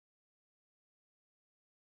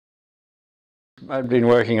I'd been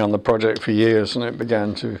working on the project for years, and it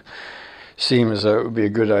began to seem as though it would be a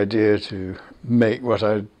good idea to make what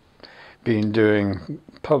I'd been doing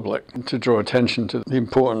public, to draw attention to the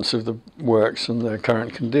importance of the works and their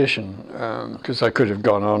current condition, because I could have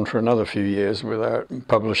gone on for another few years without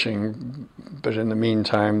publishing, but in the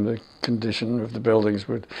meantime the condition of the buildings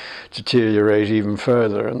would deteriorate even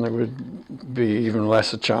further, and there would be even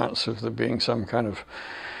less a chance of there being some kind of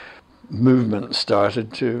movement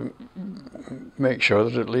started to make sure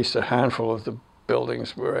that at least a handful of the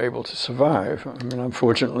buildings were able to survive. I mean,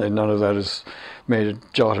 unfortunately, none of that has made a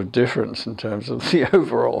jot of difference in terms of the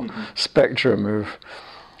overall spectrum of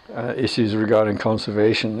issues regarding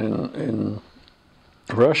conservation in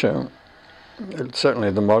Russia. It's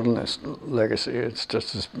certainly the modernist legacy. It's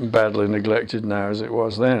just as badly neglected now as it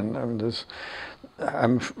was then. I mean,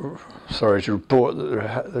 I'm sorry to report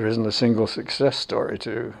that there isn't a single success story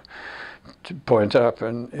to point up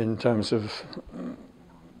in terms of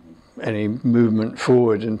any movement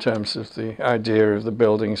forward in terms of the idea of the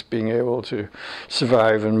buildings being able to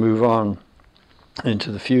survive and move on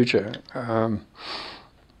into the future.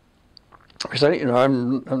 Because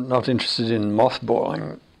I'm not interested in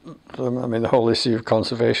mothballing. I mean, the whole issue of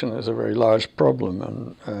conservation is a very large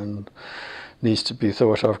problem and needs to be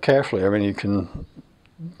thought of carefully. I mean, you can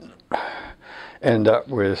end up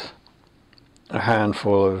with a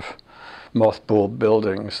handful of mothballed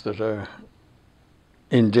buildings that are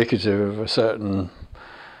indicative of a certain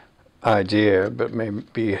idea, but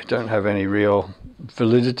maybe don't have any real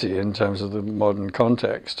validity in terms of the modern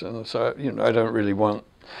context. And so, I don't really want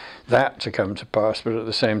that to come to pass, but at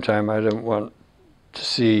the same time, I don't want to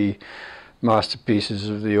see masterpieces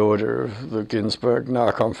of the order of the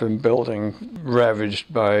Ginsburg-Narkomfin building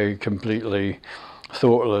ravaged by completely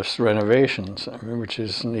thoughtless renovations, I mean, which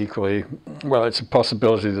is an equally, well, it's a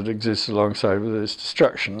possibility that exists alongside with its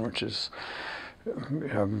destruction, which is,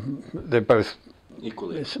 they're both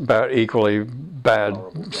equally, it's about equally bad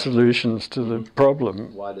solutions to the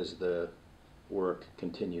problem. Why does the work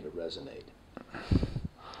continue to resonate?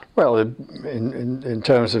 Well, in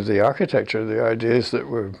terms of the architecture, the ideas that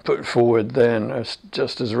were put forward then are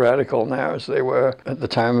just as radical now as they were at the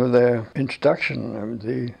time of their introduction. I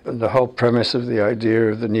mean, the whole premise of the idea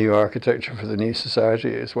of the new architecture for the new society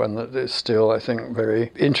is one that is still, I think,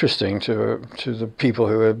 very interesting to the people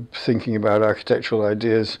who are thinking about architectural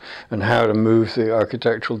ideas and how to move the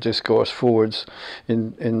architectural discourse forwards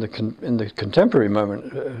in the contemporary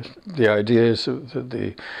moment. The ideas that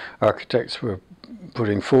the architects were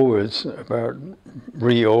putting forwards about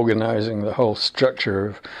reorganizing the whole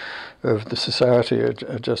structure of the society are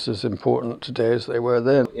just as important today as they were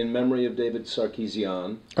then. In memory of David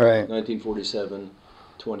Sarkisian, right.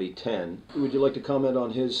 1947-2010, would you like to comment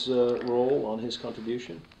on his role, on his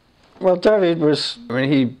contribution? Well, David was, I mean,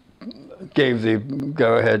 he gave the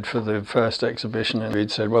go-ahead for the first exhibition, and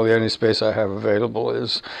he'd said, well, the only space I have available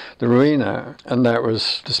is the Ruina, and that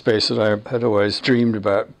was the space that I had always dreamed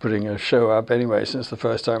about putting a show up anyway since the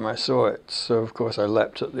first time I saw it. So of course I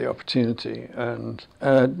leapt at the opportunity, and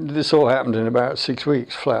this all happened in about 6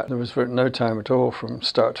 weeks flat. There was no time at all from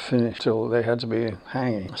start to finish till they had to be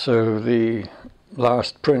hanging. So the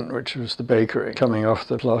last print, which was the bakery, coming off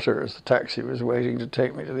the plotter as the taxi was waiting to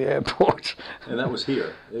take me to the airport. And that was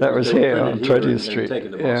here? That was here on 20th Street.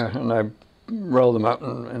 Yeah, and I rolled them up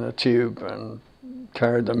in a tube and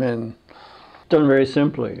carried them in. Done very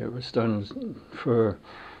simply. It was done for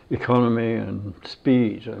economy and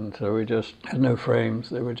speed, and so we just had no frames.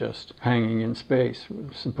 They were just hanging in space,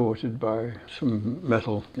 supported by some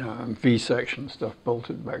metal V-section stuff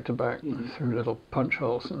bolted back to back through little punch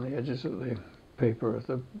holes in the edges of the paper of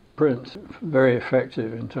the prints. Very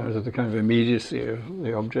effective in terms of the kind of immediacy of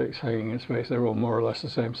the objects hanging in space. They're all more or less the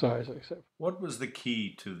same size, except. What was the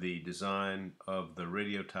key to the design of the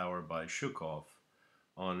radio tower by Zhukov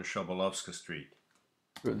on Shobolovska Street?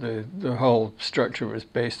 The whole structure was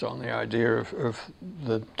based on the idea of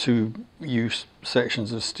the two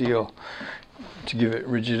sections of steel to give it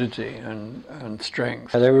rigidity and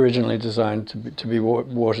strength. They were originally designed to be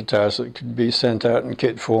water towers that could be sent out in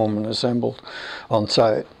kit form and assembled on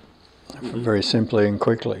site very simply and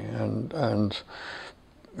quickly. And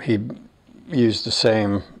he used the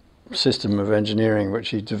same system of engineering which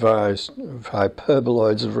he devised of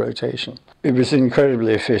hyperboloids of rotation. It was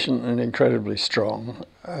incredibly efficient and incredibly strong,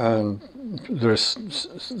 and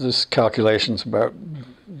there's calculations about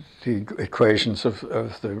the equations of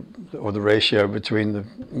the ratio between the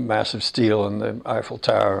mass of steel and the Eiffel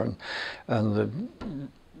Tower and the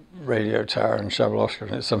radio tower in Shabalovska,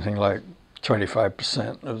 and it's something like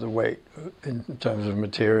 25% of the weight in terms of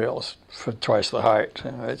materials for twice the height.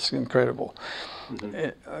 It's incredible.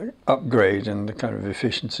 Upgrade in the kind of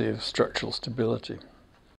efficiency of structural stability.